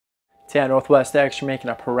Today on Northwest X, we're making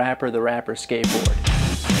a Parappa the Rapper skateboard.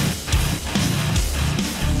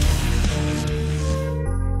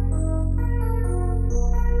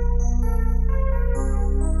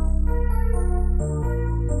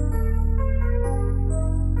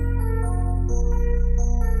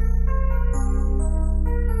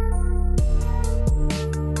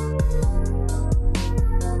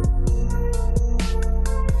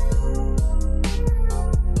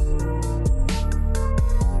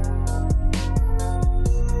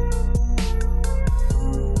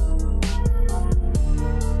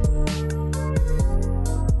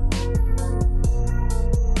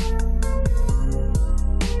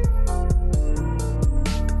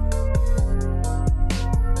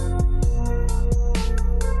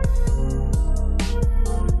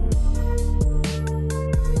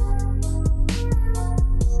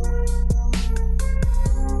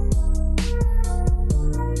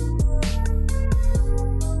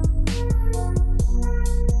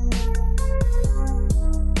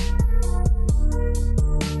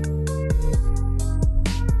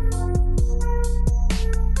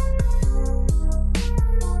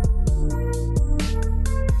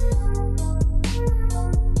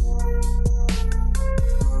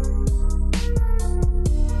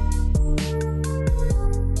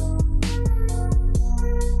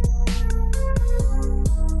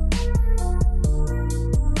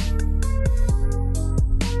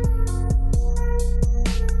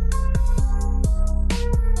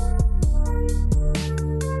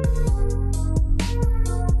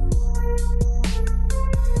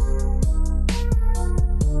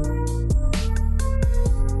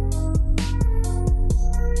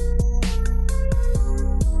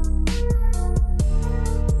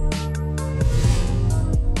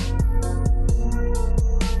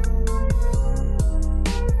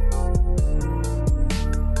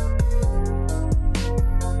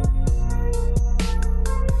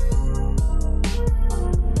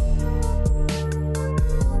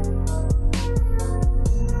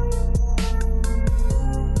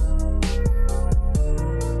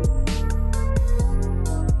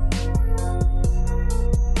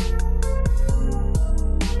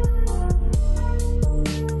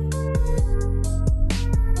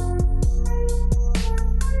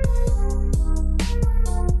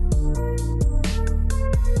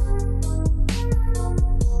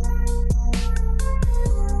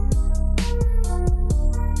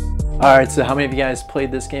 Alright, so how many of you guys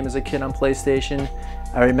played this game as a kid on PlayStation?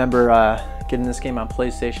 I remember getting this game on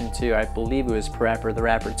PlayStation 2. I believe it was Parappa The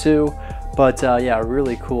Rapper 2. But yeah, a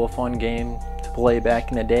really cool, fun game to play back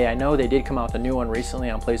in the day. I know they did come out with a new one recently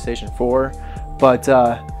on PlayStation 4. But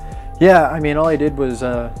yeah, I mean, all I did was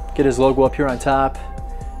get his logo up here on top.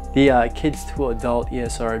 The kids to adult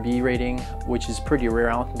ESRB rating, which is pretty rare.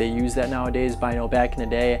 I don't think they use that nowadays, but I know back in the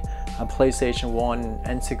day on PlayStation 1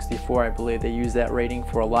 and N64, I believe they use that rating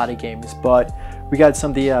for a lot of games. But we got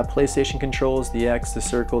some of the PlayStation controls, the X, the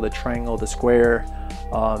circle, the triangle, the square.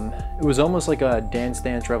 It was almost like a Dance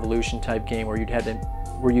Dance Revolution type game where you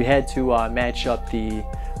had to match up the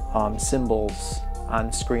symbols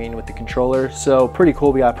on screen with the controller. So pretty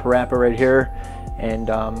cool. We got Parappa right here and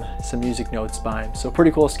some music notes by him. So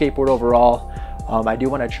pretty cool skateboard overall. I do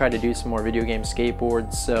want to try to do some more video game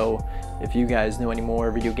skateboards, so if you guys know any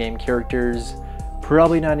more video game characters,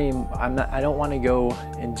 probably not any, I don't want to go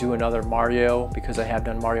and do another Mario because I have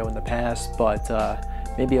done Mario in the past, but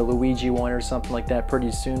maybe a Luigi one or something like that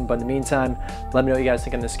pretty soon. But in the meantime, let me know what you guys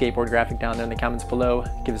think on the skateboard graphic down there in the comments below.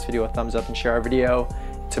 Give this video a thumbs up and share our video.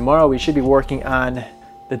 Tomorrow we should be working on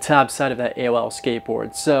the top side of that AOL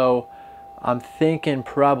skateboard. So I'm thinking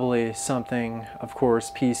probably something, of course,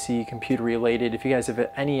 PC, computer related. If you guys have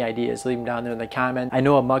any ideas, leave them down there in the comments. I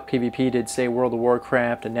know a Muck PvP did say World of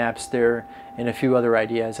Warcraft, a Napster, and a few other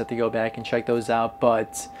ideas. I have to go back and check those out.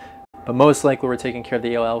 But most likely we're taking care of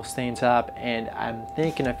the AOL stain top, and I'm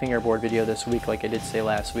thinking a fingerboard video this week like I did say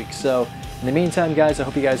last week. So in the meantime, guys, I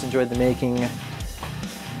hope you guys enjoyed the making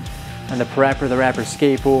on the Parappa the Rapper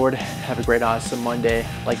skateboard. Have a great, awesome Monday.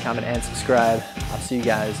 Like, comment, and subscribe. I'll see you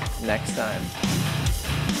guys next time.